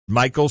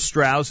Michael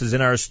Strauss is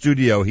in our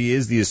studio. He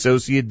is the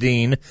Associate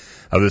Dean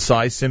of the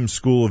Cy-Sim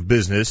School of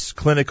Business,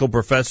 Clinical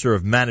Professor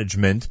of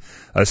Management,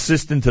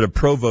 Assistant to the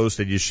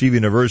Provost at Yeshiva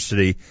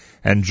University,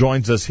 and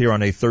joins us here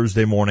on a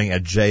Thursday morning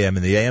at JM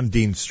in the AM.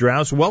 Dean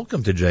Strauss,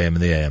 welcome to JM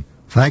in the AM.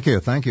 Thank you.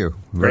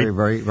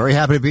 Very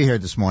happy to be here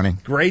this morning.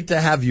 Great to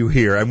have you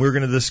here, and we're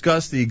going to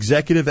discuss the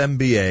Executive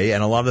MBA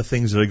and a lot of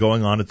things that are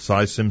going on at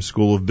Cy-Sim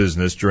School of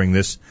Business during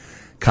this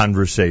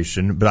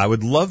conversation, but I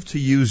would love to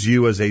use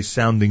you as a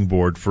sounding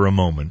board for a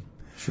moment.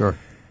 Sure.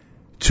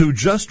 To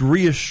just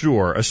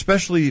reassure,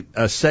 especially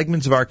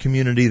segments of our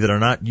community that are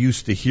not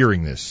used to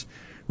hearing this,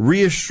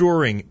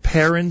 reassuring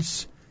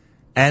parents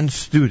and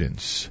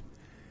students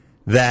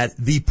that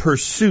the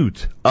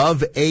pursuit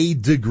of a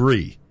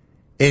degree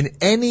in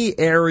any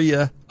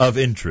area of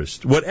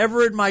interest,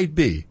 whatever it might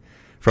be,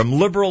 from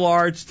liberal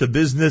arts to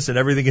business and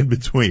everything in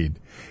between,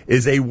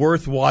 is a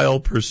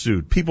worthwhile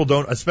pursuit. People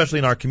don't, especially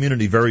in our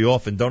community very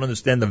often, don't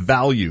understand the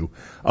value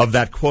of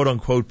that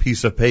quote-unquote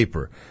piece of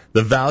paper.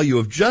 The value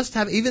of just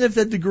having, even if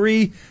that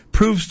degree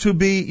proves to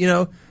be,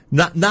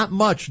 not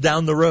much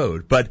down the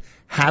road, but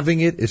having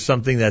it is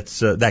something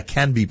that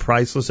can be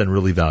priceless and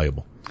really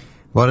valuable.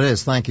 Well, it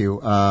is. Thank you.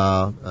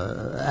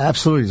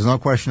 Absolutely. There's no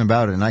question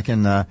about it. And I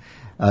can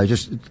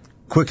just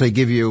quickly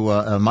give you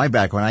my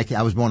background.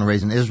 I was born and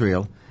raised in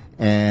Israel.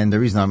 And the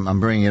reason I'm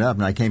bringing it up,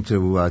 and I came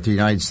to the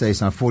United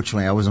States, and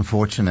unfortunately, I wasn't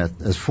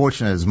as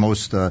fortunate as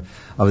most of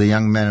the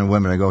young men and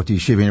women that go to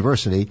Yeshiva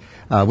University.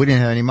 We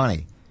didn't have any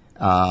money,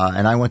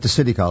 and I went to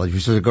City College,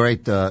 which is a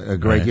great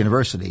right.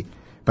 university.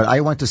 But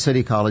I went to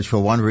City College for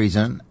one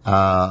reason.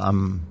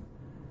 I'm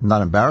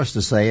not embarrassed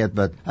to say it,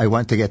 but I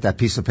went to get that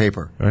piece of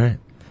paper. Right.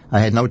 I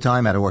had no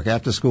time. I had to work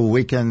after school,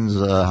 weekends,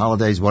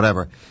 holidays,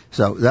 whatever.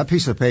 So that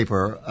piece of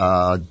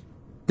paper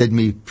did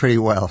me pretty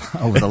well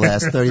over the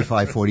last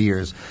 35, 40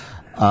 years.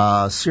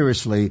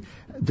 Seriously,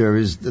 there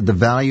is the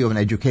value of an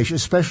education,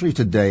 especially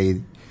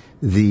today,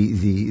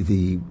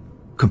 the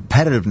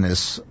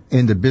competitiveness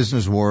in the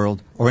business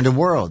world or in the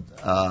world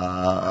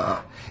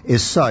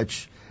is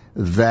such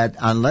that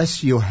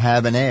unless you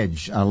have an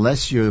edge,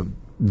 unless you're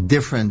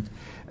different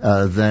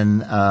than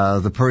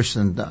the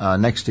person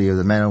next to you,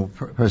 the man or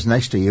person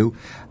next to you,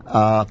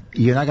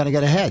 you're not going to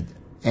get ahead.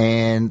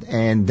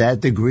 And that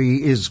degree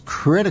is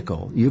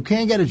critical. You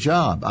can't get a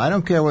job. I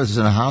don't care whether it's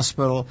in a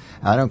hospital.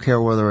 I don't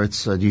care whether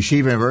it's at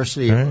Yeshiva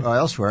University or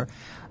elsewhere,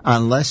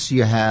 unless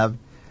you have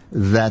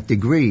that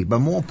degree.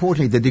 But more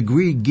importantly, the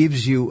degree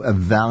gives you a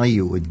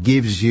value. It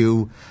gives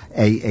you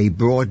a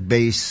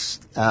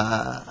broad-based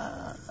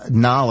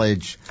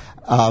knowledge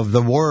of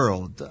the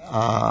world,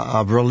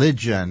 of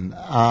religion,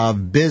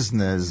 of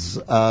business,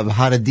 of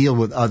how to deal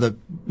with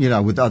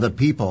other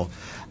people.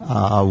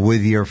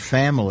 With your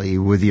family,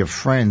 with your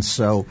friends,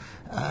 so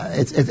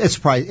it is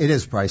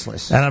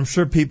priceless. And I'm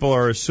sure people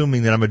are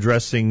assuming that I'm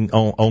addressing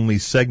only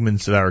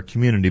segments of our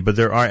community, but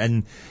there are.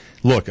 And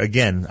look,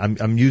 again,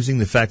 I'm using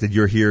the fact that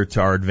you're here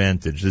to our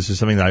advantage. This is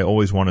something that I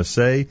always want to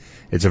say.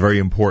 It's a very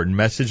important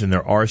message, and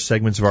there are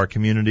segments of our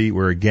community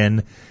where,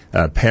 again,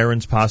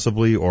 parents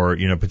possibly or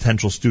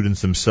potential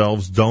students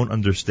themselves don't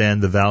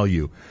understand the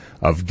value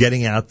of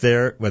getting out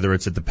there, whether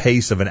it's at the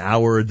pace of an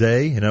hour a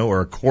day,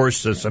 or a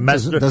course a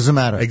semester. Doesn't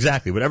matter.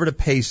 Exactly. Whatever the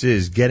pace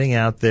is, getting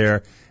out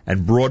there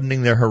and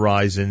broadening their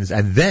horizons.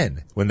 And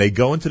then when they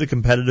go into the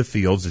competitive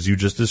fields, as you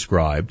just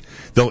described,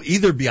 they'll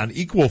either be on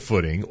equal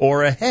footing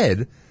or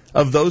ahead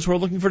of those who are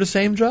looking for the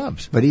same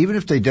jobs. But even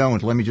if they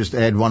don't, let me just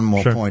add one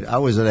more point. I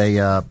was at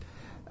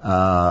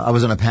I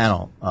was on a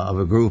panel of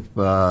a group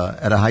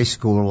at a high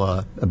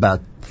school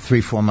about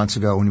 3-4 months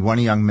ago, when one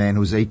young man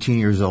who's 18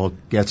 years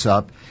old gets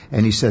up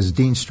and he says,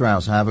 "Dean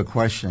Strauss, I have a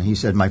question." He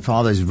said, "My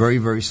father is very,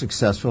 very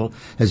successful,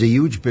 has a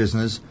huge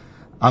business.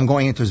 I'm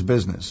going into his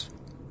business.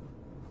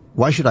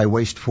 Why should I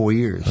waste 4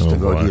 years to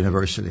go to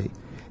university?"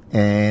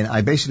 And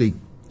I basically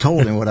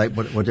told him what I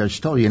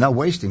just told you. You're not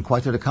wasting,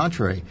 quite to the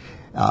contrary.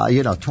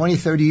 20,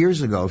 30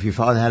 years ago, if your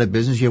father had a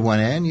business, you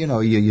went in,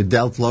 you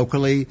dealt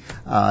locally,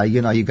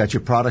 you got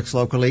your products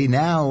locally.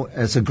 Now,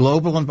 it's a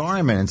global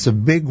environment. It's a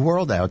big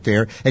world out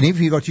there. And if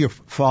you go to your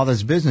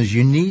father's business,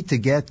 you need to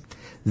get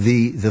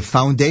the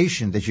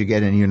foundation that you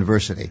get in a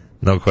university.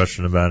 No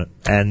question about it.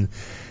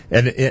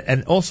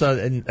 And also,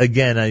 and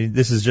again,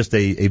 this is just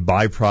a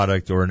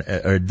byproduct or an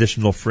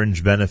additional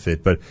fringe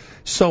benefit, but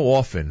so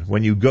often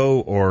when you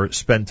go or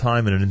spend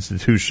time in an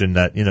institution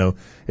that,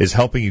 is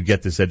helping you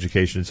get this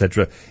education,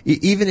 etc.,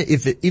 even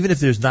if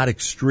there's not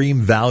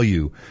extreme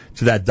value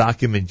to that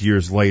document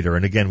years later,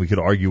 and again, we could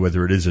argue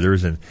whether it is or there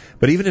isn't,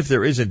 but even if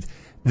there isn't,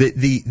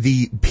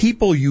 the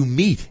people you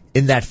meet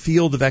in that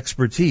field of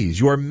expertise,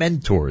 your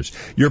mentors,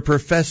 your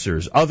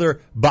professors,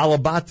 other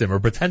balabatim or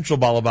potential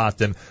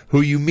balabatim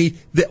who you meet,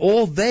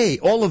 all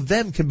of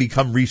them can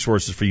become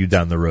resources for you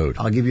down the road.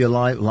 I'll give you a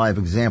live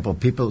example.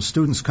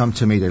 Students come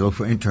to me, they look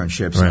for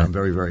internships, right. And I'm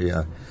very,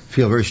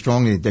 feel very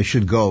strongly that they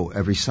should go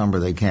every summer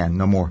they can.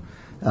 No more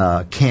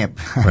camp.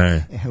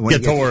 Right.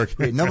 Get to work.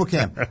 No more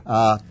camp.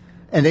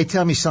 And they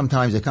tell me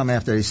sometimes, they come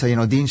after, they say,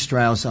 Dean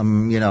Strauss,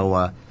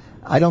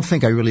 I don't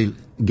think I really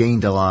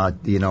gained a lot.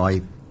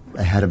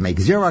 had to make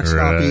Xerox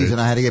copies, and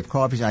I had to give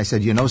copies. And I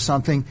said, you know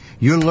something?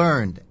 You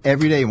learned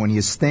every day when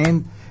you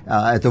stand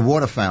at the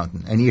water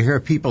fountain and you hear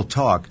people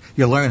talk,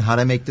 you learn how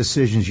to make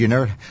decisions.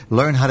 You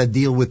learn how to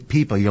deal with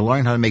people. You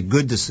learn how to make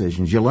good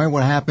decisions. You learn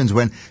what happens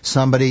when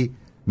somebody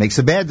makes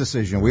a bad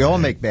decision. We all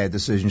make bad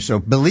decisions. So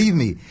believe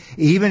me,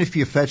 even if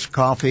you fetched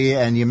coffee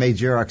and you made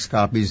Xerox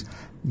copies,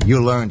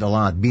 you learned a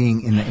lot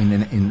being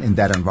in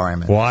that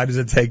environment. Why does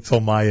it take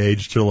till my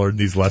age to learn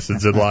these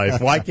lessons in life?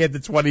 Why can't the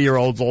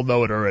 20-year-olds all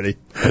know it already?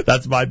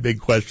 That's my big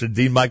question.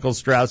 Dean Michael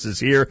Strauss is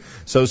here,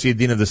 Associate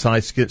Dean of the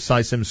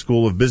SciSims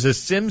School of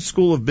Business. Sims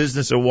School of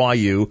Business at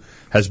YU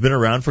has been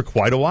around for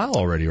quite a while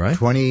already, right?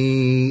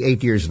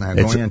 28 years now,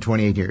 going on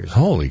 28 years.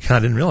 Holy cow, I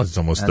didn't realize it's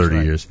almost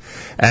 30 years.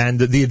 And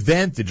the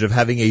advantage of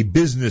having a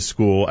business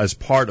school as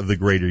part of the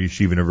Greater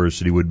Yeshiva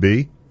University would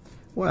be?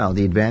 Well,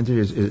 the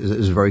advantage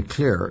is very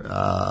clear.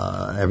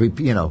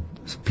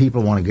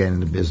 People want to get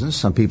into business.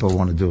 Some people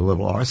want to do a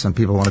little art. Some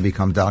people want to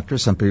become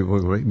doctors. Some people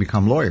want to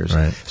become lawyers.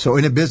 Right. So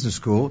in a business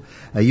school,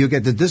 you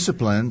get the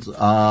disciplines,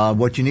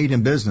 what you need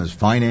in business: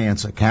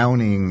 finance,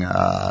 accounting,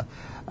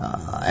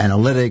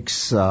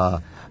 analytics,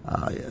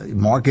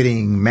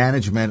 marketing,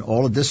 management,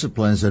 all the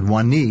disciplines that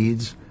one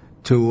needs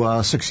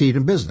to succeed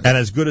in business. And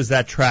as good as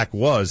that track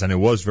was, and it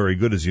was very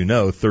good, as you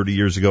know, 30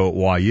 years ago at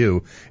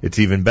YU, it's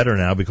even better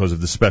now because of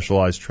the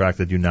specialized track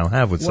that you now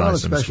have with SciSims. Well, the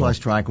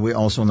specialized track, we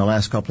also in the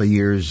last couple of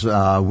years,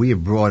 we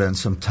have brought in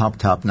some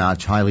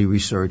top-notch, highly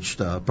researched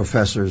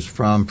professors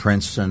from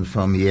Princeton,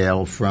 from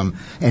Yale, from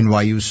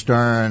NYU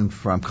Stern,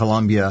 from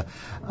Columbia.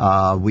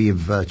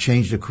 We've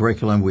changed the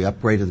curriculum. We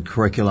upgraded the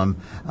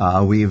curriculum.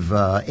 We've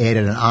added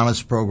an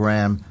honors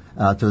program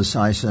to the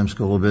SciSims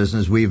School of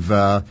Business. We've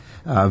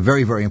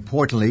very, very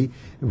importantly,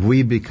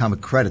 we become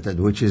accredited,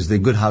 which is the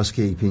Good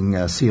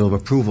Housekeeping seal of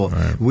approval.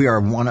 Right. We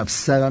are one of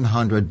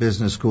 700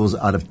 business schools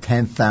out of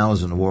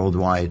 10,000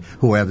 worldwide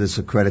who have this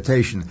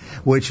accreditation,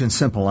 which in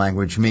simple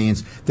language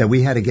means that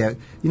we had to get,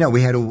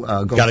 we had to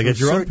go Got to get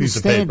your own piece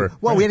of paper.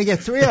 Well, we had to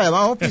get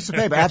our own piece of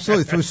paper,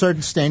 absolutely, through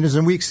certain standards,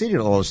 and we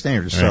exceeded all those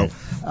standards. Right.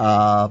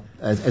 So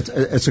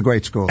it's a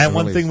great school. And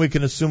one thing we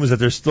can assume is that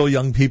there's still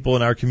young people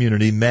in our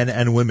community, men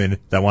and women,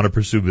 that want to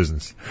pursue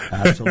business.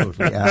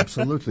 Absolutely,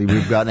 absolutely.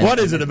 We've got. What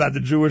is it about the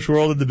Jewish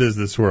world and the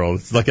business world?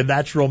 It's like a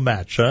natural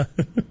match, huh?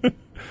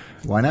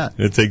 Why not?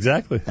 It's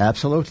exactly.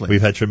 Absolutely.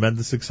 We've had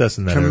tremendous success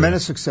in that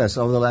Tremendous success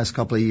over the last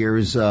couple of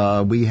years.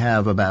 We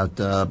have about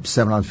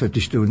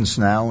 750 students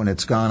now, and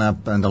it's gone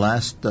up in the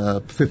last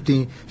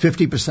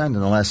 50% in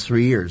the last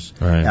 3 years.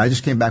 Right. I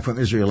just came back from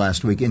Israel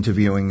last week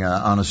interviewing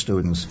honor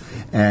students,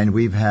 and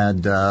we've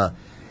had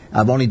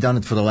I've only done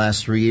it for the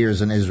last 3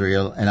 years in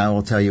Israel, and I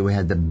will tell you we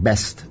had the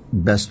best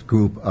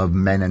group of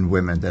men and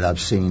women that I've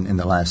seen in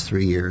the last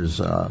 3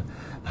 years.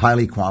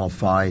 Highly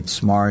qualified,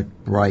 smart,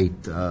 bright,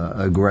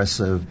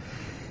 aggressive,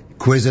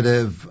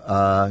 inquisitive,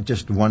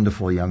 just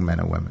wonderful young men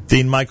and women.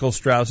 Dean Michael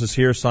Strauss is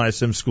here,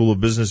 SciSims School of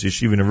Business,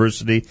 Yeshiva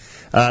University.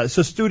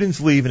 So students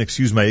leave, and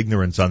excuse my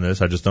ignorance on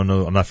this, I just don't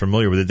know, I'm not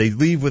familiar with it. They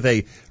leave with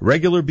a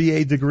regular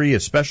BA degree, a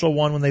special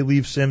one when they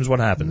leave Sims.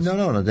 What happens?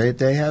 No.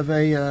 They have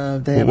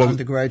an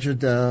undergraduate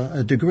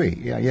degree.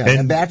 Yeah,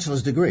 a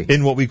bachelor's degree.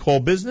 In what we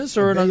call business,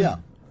 or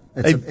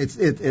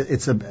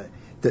There's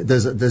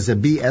a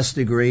BS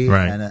degree,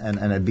 right,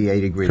 and a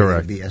BA degree.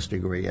 Correct. A BS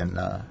degree and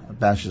a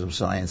Bachelor's of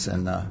Science,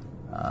 and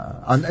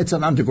it's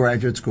an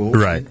undergraduate school,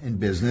 right, in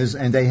business,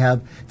 and they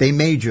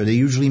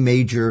usually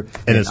major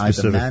in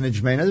either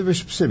management, or very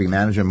specific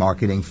management,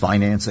 marketing,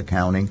 finance,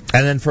 accounting.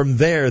 And then from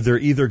there, they're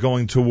either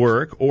going to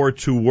work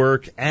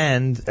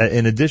and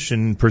in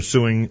addition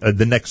pursuing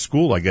the next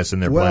school, I guess,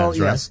 in their plans,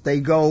 right? Well, yes, they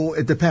go,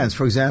 it depends.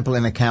 For example,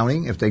 in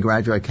accounting, if they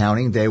graduate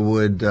accounting, they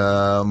would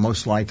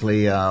most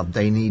likely,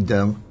 they need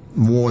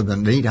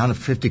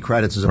 150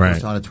 credits as opposed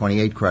to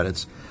 128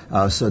 credits.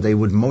 So they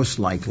would most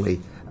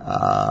likely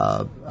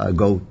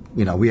go,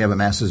 we have a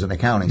master's in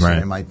accounting, so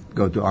they might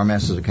go to our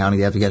master's in accounting.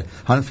 They have to get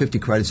 150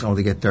 credits in order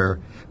to get their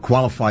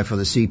qualify for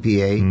the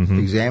CPA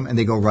exam, and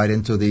they go right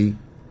into the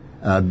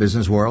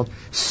business world.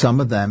 Some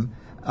of them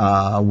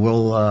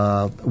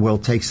will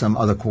take some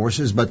other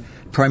courses, but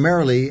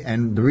primarily,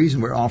 and the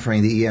reason we're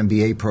offering the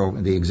EMBA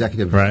program, the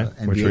executive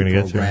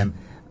MBA program,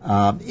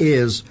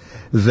 is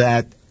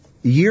that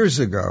years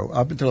ago,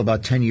 up until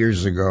about 10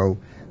 years ago,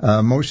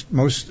 most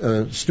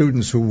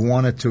students who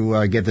wanted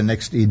to get the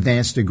next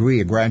advanced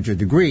degree, a graduate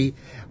degree,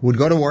 would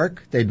go to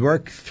work. They'd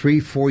work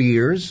 3-4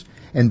 years,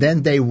 and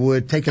then they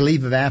would take a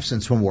leave of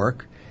absence from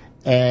work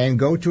and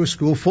go to a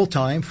school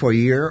full-time for a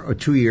year or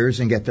 2 years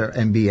and get their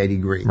MBA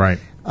degree. Right.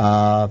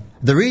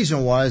 The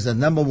reason was that,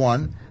 number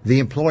one, the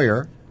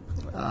employer,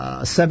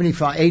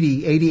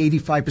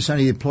 85% of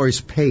the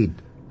employers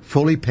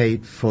fully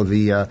paid for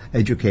the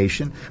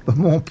education. But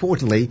more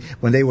importantly,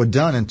 when they were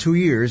done in 2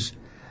 years,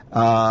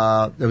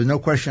 there was no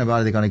question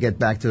about it. They're going to get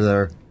back to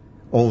their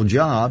old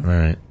job,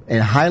 right,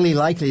 and highly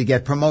likely to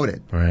get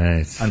promoted.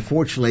 Right.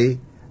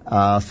 Unfortunately,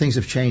 things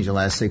have changed in the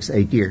last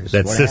 6-8 years.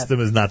 That system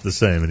is not the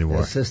same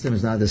anymore. The system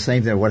is not the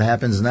same. What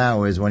happens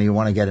now is when you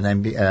want to get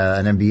an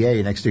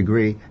MBA, next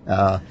degree,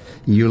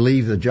 you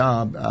leave the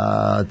job.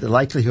 The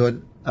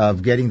likelihood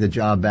of getting the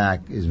job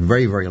back is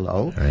very, very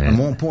low. Right. And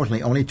more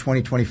importantly, only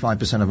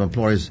 20-25% of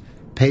employers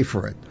pay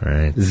for it.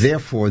 Right.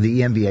 Therefore,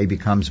 the EMBA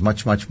becomes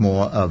much, much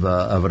more of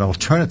an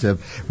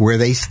alternative where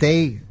they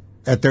stay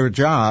at their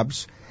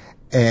jobs.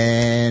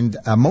 And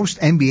most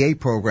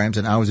MBA programs,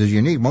 and ours is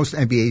unique, most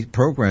MBA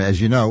programs,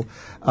 as you know,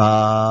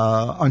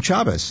 on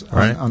Shabbos,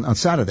 right. on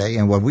Saturday.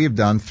 And what we have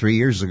done 3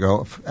 years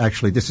ago,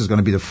 actually this is going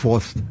to be the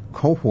fourth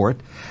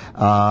cohort,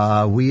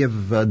 we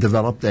have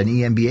developed an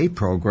EMBA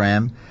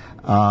program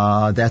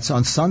that's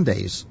on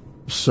Sundays,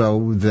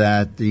 so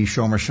that the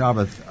Shomer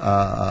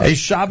Shabbat a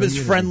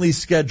Shabbos-friendly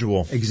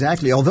schedule.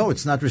 Exactly, although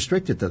it's not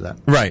restricted to that.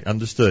 Right,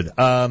 understood.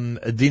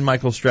 Dean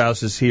Michael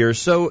Strauss is here.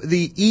 So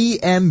the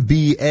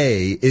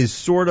EMBA is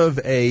sort of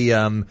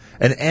an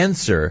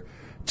answer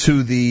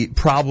to the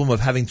problem of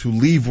having to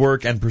leave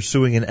work and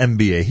pursuing an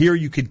MBA. Here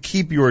you could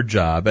keep your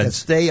job and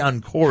stay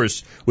on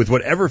course with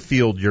whatever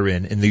field you're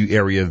in the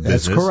area of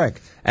business. That's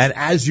correct. And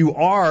as you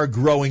are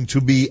growing to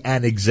be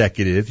an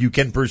executive, you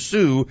can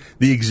pursue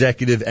the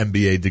executive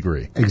MBA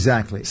degree.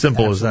 Exactly.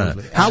 Simple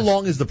Absolutely. as that. How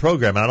long is the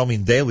program? And I don't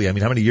mean daily. I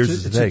mean, how many years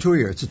does it take?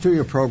 It's a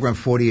 2-year program,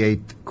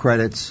 48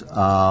 credits.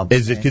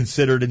 Is it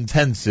considered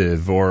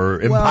intensive or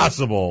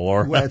impossible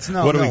or what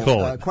do we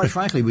call it? Quite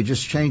frankly, we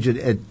just changed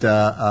it.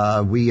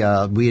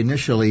 We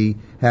initially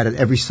had it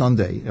every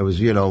Sunday. It was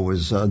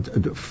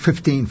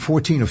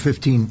 14 or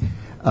 15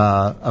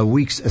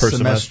 weeks a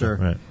semester,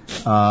 right.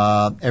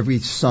 Every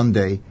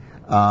Sunday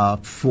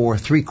for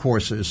 3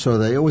 courses.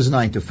 So it was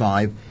 9 to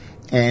 5,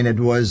 and it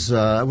was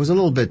a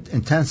little bit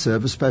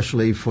intensive,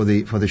 especially for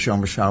the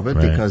Shomer Shabbat,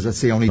 right. because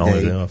that's the only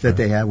day that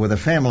they have with their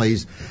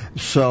families.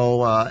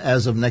 So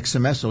as of next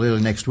semester,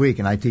 literally next week,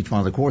 and I teach one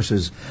of the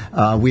courses,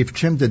 we've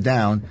trimmed it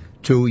down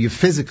to you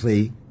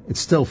physically. It's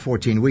still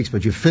 14 weeks,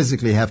 but you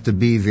physically have to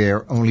be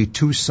there only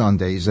 2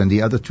 Sundays, and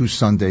the other 2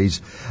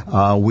 Sundays,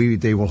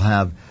 they will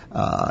have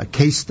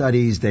case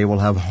studies, they will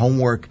have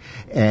homework,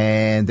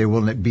 and there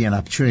will be an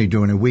opportunity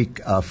during the week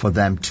for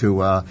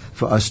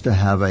us to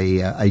have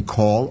a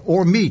call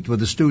or meet with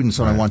the students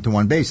on a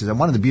one-to-one basis. And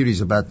one of the beauties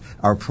about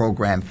our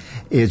program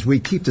is we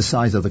keep the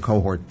size of the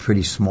cohort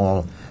pretty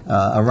small,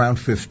 around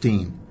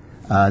 15.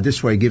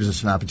 This way, it gives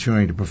us an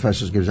opportunity. The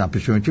professors gives an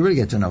opportunity to really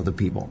get to know the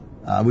people,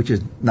 which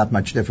is not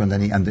much different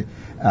than the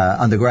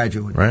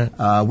undergraduate. Right.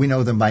 We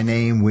know them by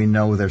name. We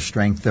know their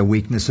strengths, their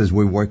weaknesses.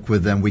 We work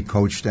with them. We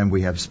coach them.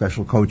 We have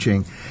special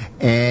coaching,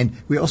 and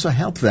we also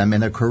help them in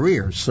their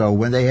careers. So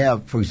when they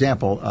have, for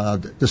example,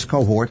 this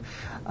cohort,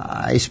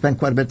 I spend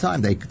quite a bit of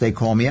time. They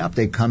call me up.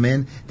 They come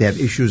in. They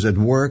have issues at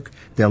work.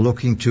 They're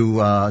looking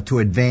to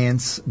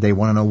advance. They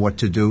want to know what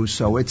to do.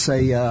 So it's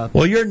a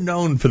well, you're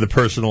known for the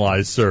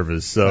personalized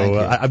service. So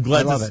I'm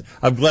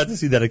glad to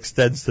see that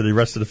extends to the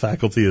rest of the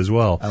faculty as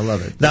well. I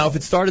love it. Now, if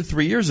it started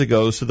 3 years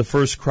ago, so the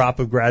first crop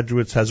of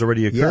graduates has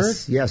already occurred.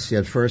 Yes.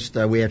 At first,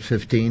 we had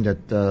 15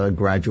 that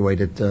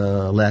graduated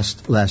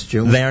last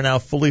June. They are now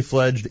fully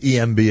fledged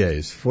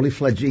EMBAs. Fully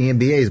fledged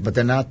EMBAs, but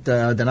they're not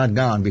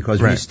gone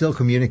because we still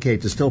communicate.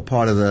 They're still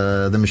part of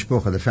the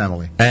mishpucha, the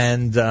family.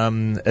 And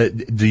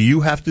do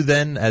you have to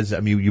then,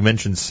 you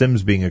mentioned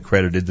SIMS being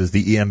accredited, does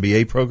the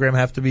EMBA program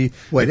have to be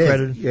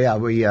accredited? Yeah,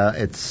 we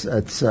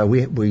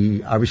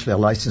obviously are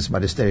licensed by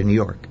the state of New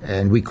York,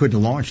 and we couldn't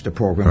launch the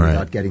program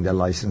without getting that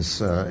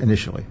license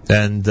initially.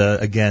 And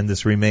again,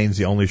 this remains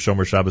the only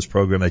Shomer Shabbos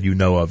program that you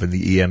know of in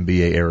the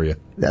EMBA area.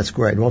 That's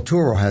great. Well,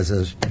 Turo has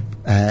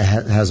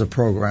a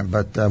program,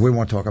 but we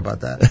won't talk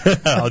about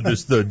that.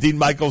 Understood. Dean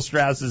Michael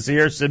Strauss is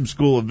here, Sim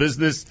School of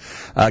Business,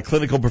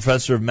 clinical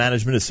professor of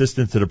management,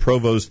 assistant to the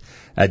provost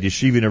at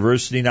Yeshiva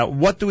University. Now,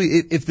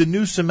 if the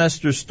new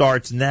semester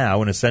starts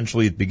now, and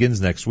essentially it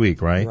begins next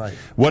week, right? Right.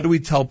 What do we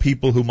tell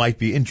people who might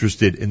be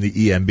interested in the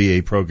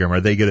EMBA program?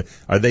 Are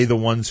they the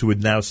ones who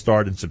would now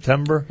start in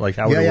September? Like,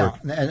 how would it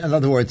work? In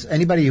other words,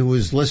 anybody who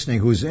is listening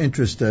who's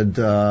interested,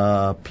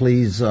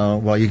 please,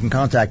 you can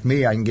contact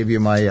me. I can give you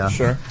my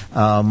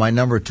my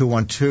number,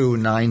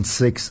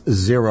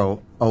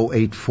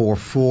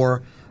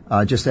 212-960-0844.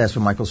 Just ask for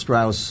Michael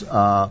Strauss,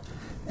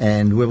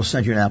 and we will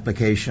send you an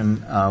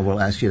application. We'll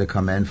ask you to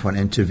come in for an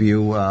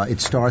interview. It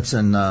starts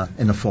in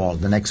the fall.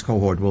 The next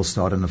cohort will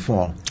start in the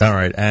fall. All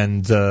right,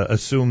 and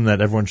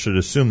everyone should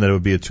assume that it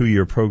would be a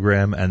 2-year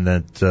program, and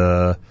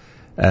that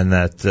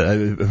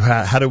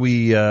how do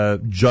we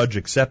judge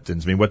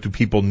acceptance? I mean, what do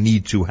people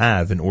need to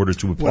have in order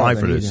to apply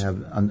for this? They need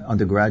to have an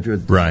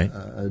undergraduate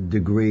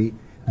degree.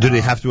 Do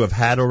they have to have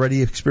had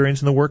already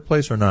experience in the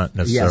workplace or not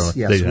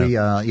necessarily?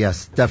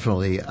 Yes,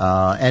 definitely.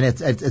 And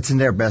it's in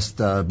their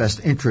best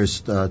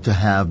interest to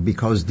have,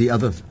 because the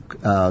other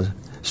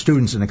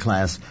students in the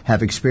class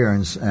have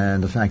experience,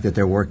 and the fact that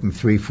they're working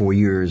 3-4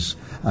 years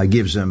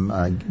gives them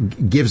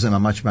a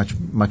much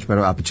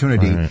better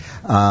opportunity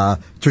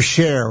to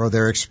share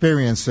their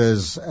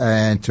experiences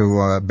and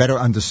to better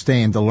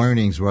understand the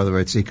learnings, whether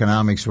it's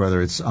economics,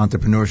 whether it's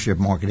entrepreneurship,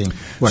 marketing.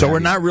 So we're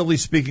not really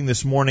speaking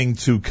this morning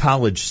to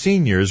college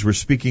seniors. We're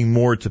speaking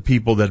more to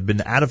people that have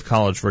been out of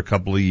college for a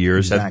couple of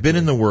years, have been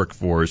in the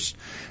workforce,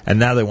 and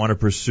now they want to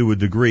pursue a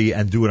degree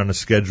and do it on a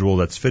schedule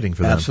that's fitting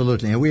for them.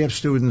 Absolutely. And we have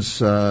students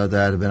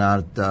that that have been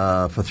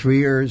out for 3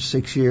 years,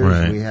 6 years.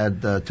 Right. We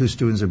had 2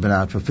 students that have been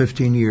out for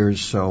 15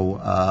 years.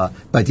 So,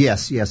 but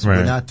yes, Right.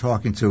 we're not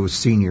talking to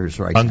seniors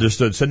right now.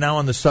 Understood. So now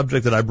on the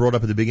subject that I brought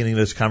up at the beginning of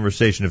this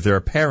conversation, if there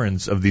are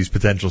parents of these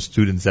potential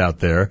students out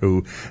there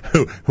who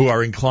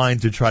are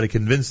inclined to try to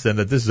convince them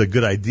that this is a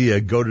good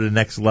idea, go to the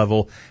next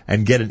level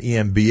and get an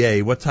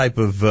EMBA, what type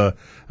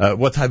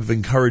of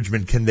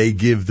encouragement can they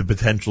give the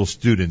potential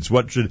students?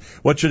 What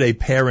should a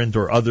parent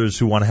or others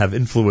who want to have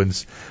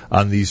influence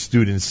on these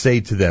students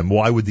say to them?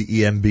 Why would the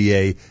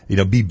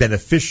EMBA, be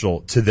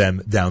beneficial to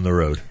them down the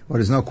road? Well,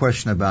 there's no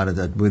question about it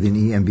that with an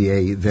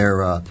EMBA,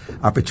 their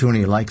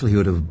opportunity,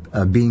 likelihood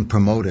of being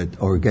promoted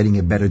or getting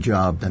a better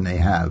job than they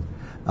have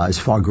is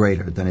far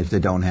greater than if they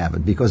don't have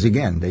it. Because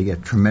again, they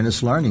get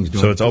tremendous learnings.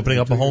 So it's opening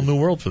up a whole new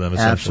world for them,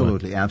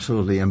 essentially.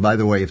 Absolutely. And by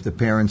the way, if the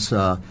parents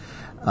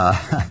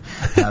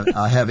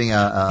having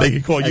they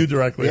can call you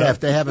directly. Yeah, huh? if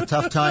they have a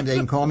tough time, they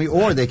can call me,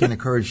 or they can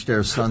encourage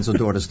their sons or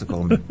daughters to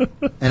call me.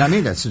 And I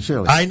mean that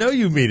sincerely. I know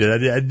you mean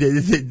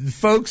it.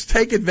 Folks,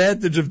 take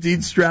advantage of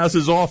Dean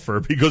Strauss's offer,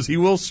 because he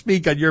will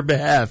speak on your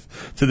behalf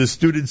to the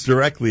students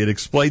directly and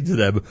explain to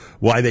them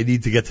why they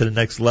need to get to the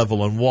next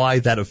level and why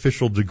that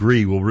official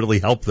degree will really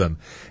help them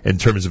in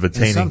terms of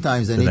attaining. And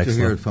sometimes they need to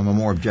hear it from a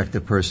more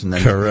objective person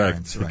than Correct. the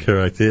parents. Right.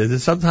 Correct.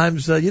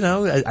 Sometimes, I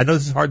know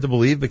this is hard to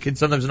believe, but kids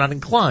sometimes are not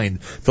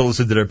inclined to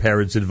listen to their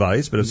parents'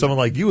 advice. But if someone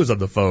like you is on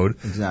the phone,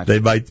 exactly, they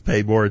might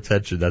pay more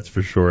attention. That's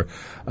for sure.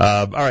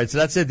 All right, so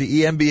that's it.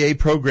 The EMBA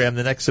program,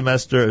 the next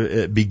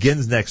semester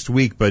begins next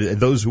week. But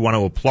those who want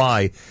to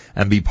apply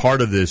and be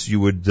part of this, you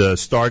would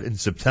start in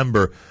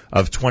September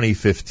of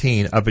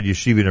 2015 up at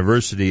Yeshiva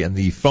University. And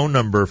the phone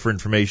number for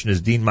information is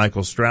Dean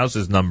Michael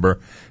Strauss's number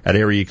at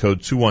area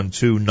code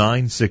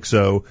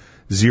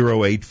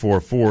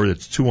 212-960-0844.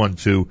 That's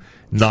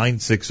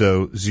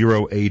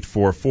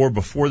 212-960-0844.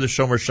 Before the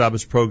Shomer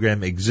Shabbos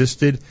program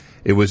existed,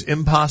 it was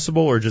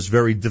impossible or just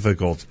very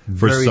difficult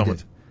for someone.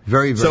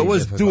 Very so it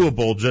was difficult.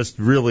 Doable, just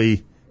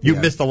really, you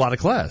missed a lot of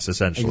class,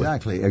 essentially.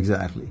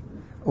 Exactly.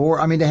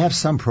 Or, they have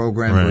some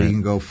programs where you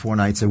can go 4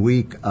 nights a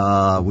week,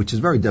 which is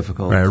very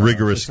difficult. Right,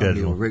 rigorous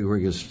schedule.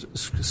 Rigorous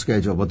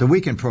schedule. But the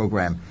weekend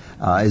program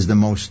is the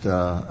most,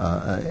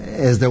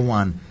 is the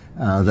one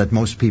that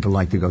most people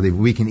like to go. The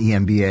weekend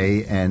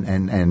EMBA,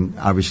 and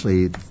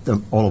obviously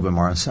all of them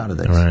are on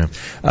Saturdays. Right.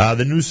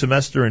 The new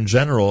semester in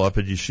general up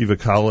at Yeshiva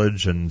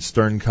College and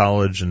Stern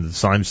College and the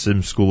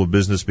Simon School of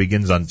Business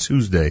begins on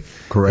Tuesday,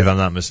 correct, if I'm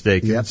not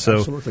mistaken. Yep, so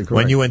absolutely correct.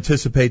 When you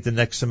anticipate the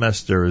next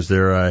semester, is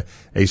there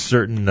a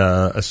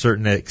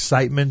certain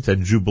excitement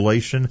and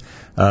jubilation,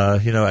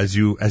 as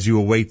you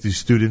await the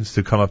students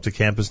to come up to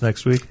campus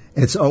next week?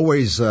 It's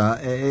always,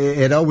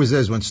 it always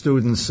is when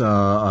students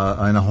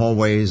are in the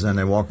hallways and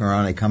they're walking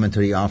around, they come into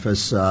the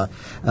office. The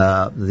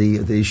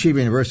Yeshiva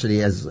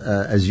University,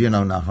 as you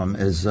know, Nachum,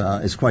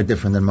 is quite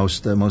different than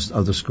most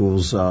other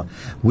schools.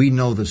 We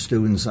know the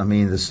students.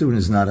 The student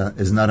is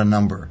not a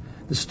number.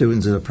 The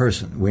students are a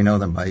person. We know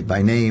them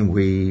by name.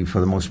 We, for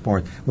the most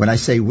part, when I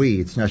say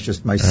we, it's not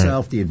just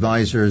myself, the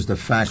advisors, the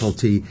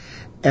faculty,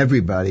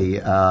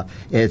 everybody.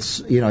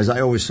 It's, as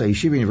I always say,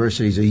 Yeshiva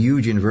University is a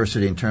huge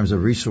university in terms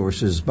of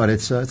resources, but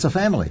it's a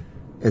family.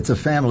 It's a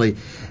family.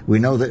 We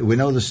know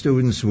the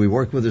students. We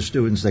work with the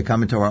students. They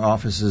come into our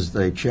offices.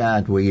 They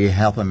chat. We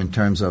help them in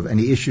terms of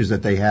any issues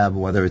that they have,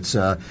 whether it's,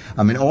 all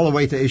the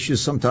way to issues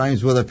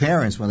sometimes with their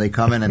parents when they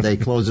come in and they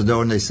close the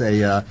door and they say,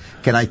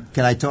 can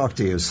I talk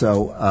to you?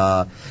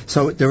 So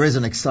there is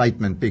an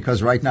excitement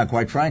because right now,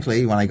 quite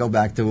frankly, when I go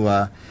back to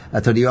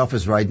the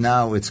office right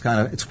now, it's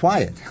quiet.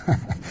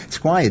 It's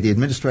quiet. The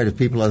administrative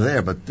people are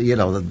there, but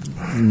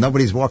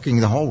nobody's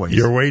walking the hallways.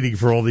 You're waiting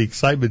for all the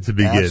excitement to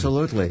begin.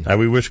 Absolutely. And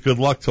we wish good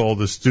luck to all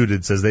the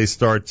students as they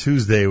start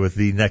Tuesday with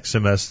the next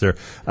semester.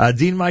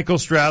 Dean Michael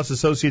Strauss,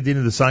 Associate Dean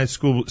of the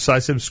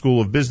SciSim School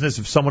of Business.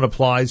 If someone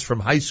applies from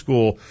high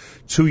school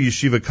to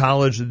Yeshiva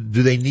College,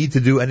 do they need to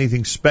do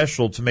anything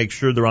special to make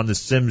sure they're on the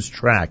SIMS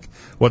track?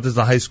 What does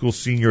the high school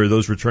senior or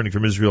those returning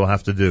from Israel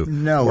have to do?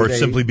 No, or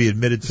simply be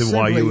admitted to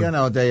YU?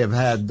 They have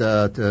had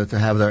to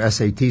have their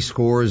SAT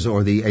scores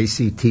or the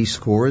ACT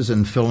scores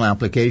and fill an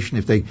application.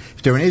 If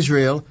they're in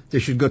Israel, they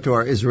should go to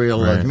our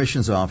Israel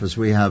admissions office.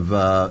 We have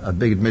a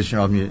big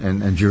admission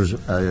in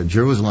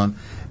Jerusalem,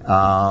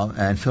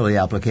 and fill the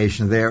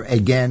application there.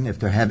 Again, if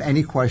they have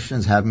any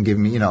questions, have them give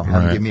me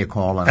a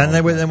call.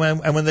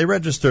 When they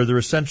register, they're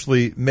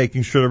essentially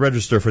making sure to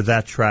register for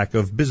that track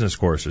of business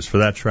courses, for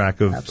that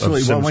track of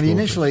absolutely. Well, when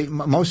initially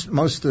most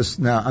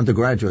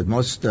undergraduate,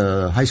 most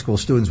high school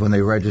students when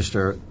they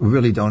register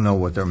really don't know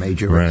what their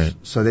major is.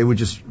 So they would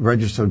just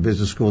register at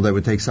business school. They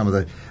would take some of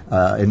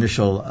the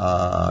initial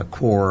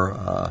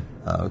core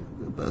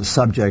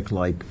subject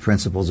like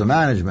principles of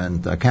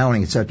management,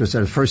 accounting,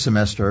 etc., first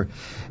semester,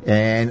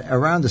 and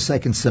around the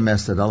second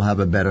semester they'll have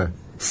a better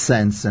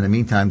sense. In the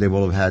meantime, they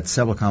will have had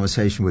several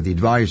conversations with the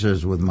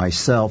advisors, with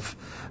myself,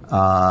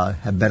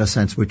 have better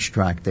sense which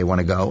track they want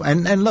to go.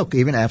 And look,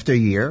 even after a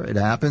year, it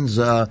happens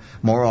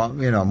more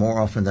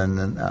often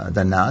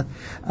than not.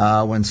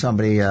 When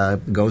somebody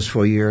goes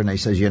for a year and they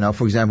says,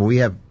 for example, we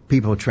have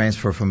people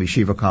transfer from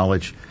Yeshiva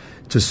College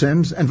to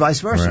Sims and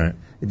vice versa. Right.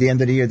 At the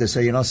end of the year, they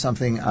say, you know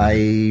something, I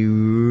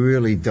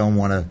really don't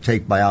want to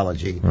take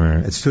biology.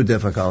 Right. It's too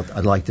difficult.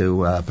 I'd like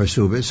to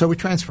pursue it. So we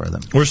transfer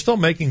them. We're still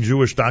making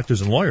Jewish doctors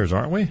and lawyers,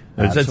 aren't we?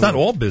 It's not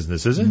all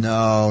business, is it?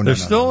 No.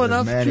 There's still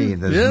enough.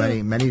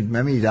 There's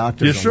many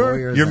doctors. You sure?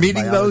 And lawyers. You're and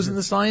meeting biologists. those in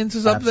the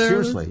sciences up there?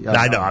 Seriously.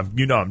 I know.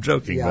 I'm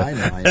joking. Yeah,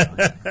 I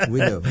know.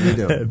 We do.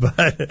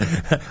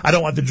 But I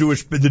don't want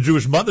the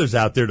Jewish mothers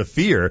out there to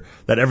fear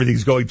that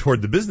everything's going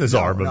toward the business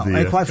arm of the.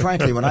 And quite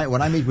frankly, when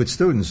I meet with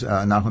students,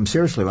 Nahum,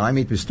 seriously, when I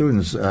meet with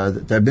students,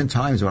 there have been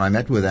times when I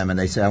met with them and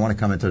they say, I want to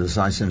come into the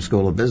SciSim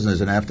School of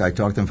Business, and after I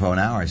talk to them for an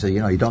hour, I say,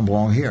 you don't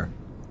belong here.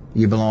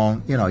 You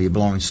belong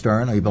in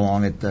Stern, or you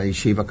belong at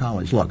Yeshiva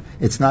College. Look,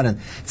 it's not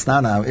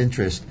our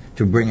interest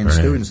to bring in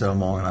students that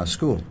belong in our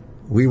school.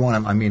 We want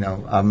them. I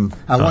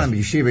want them at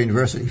Yeshiva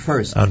University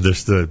first.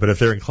 Understood. But if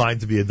they're inclined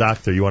to be a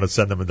doctor, you want to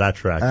send them in that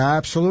track.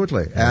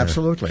 Absolutely.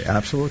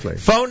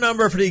 Phone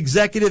number for the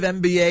Executive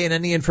MBA and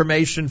any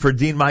information for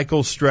Dean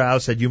Michael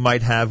Strauss that you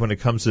might have when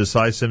it comes to the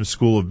SciSim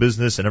School of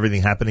Business and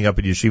everything happening up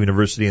at Yeshiva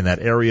University in that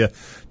area.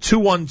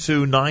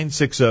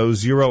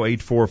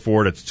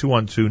 212-960-0844. That's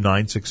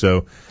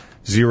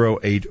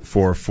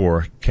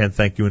 212-960-0844. Can't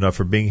thank you enough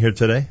for being here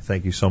today.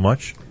 Thank you so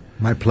much.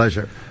 My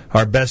pleasure.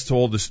 Our best to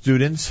all the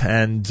students,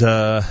 and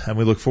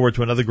we look forward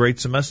to another great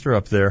semester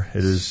up there.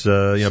 It is,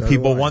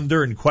 people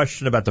wonder and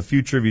question about the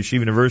future of Yeshiva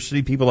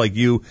University. People like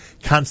you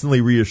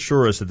constantly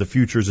reassure us that the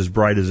future is as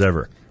bright as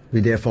ever. Be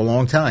there for a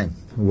long time,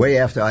 way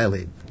after I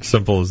leave.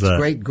 Simple as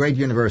that. Great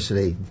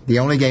university. The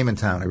only game in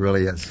town. It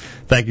really is.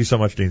 Thank you so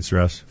much, Dean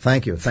Strauss.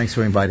 Thank you. Thanks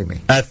for inviting me.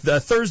 At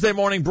the Thursday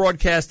morning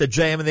broadcast at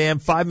JM and the AM,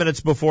 5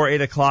 minutes before 8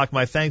 o'clock.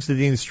 My thanks to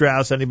Dean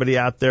Strauss. Anybody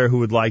out there who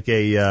would like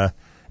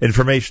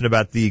information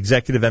about the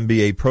Executive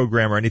MBA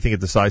program or anything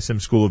at the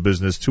SciSim School of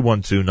Business,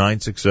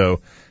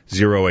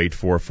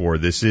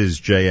 212-960-0844. This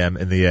is JM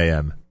in the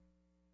AM.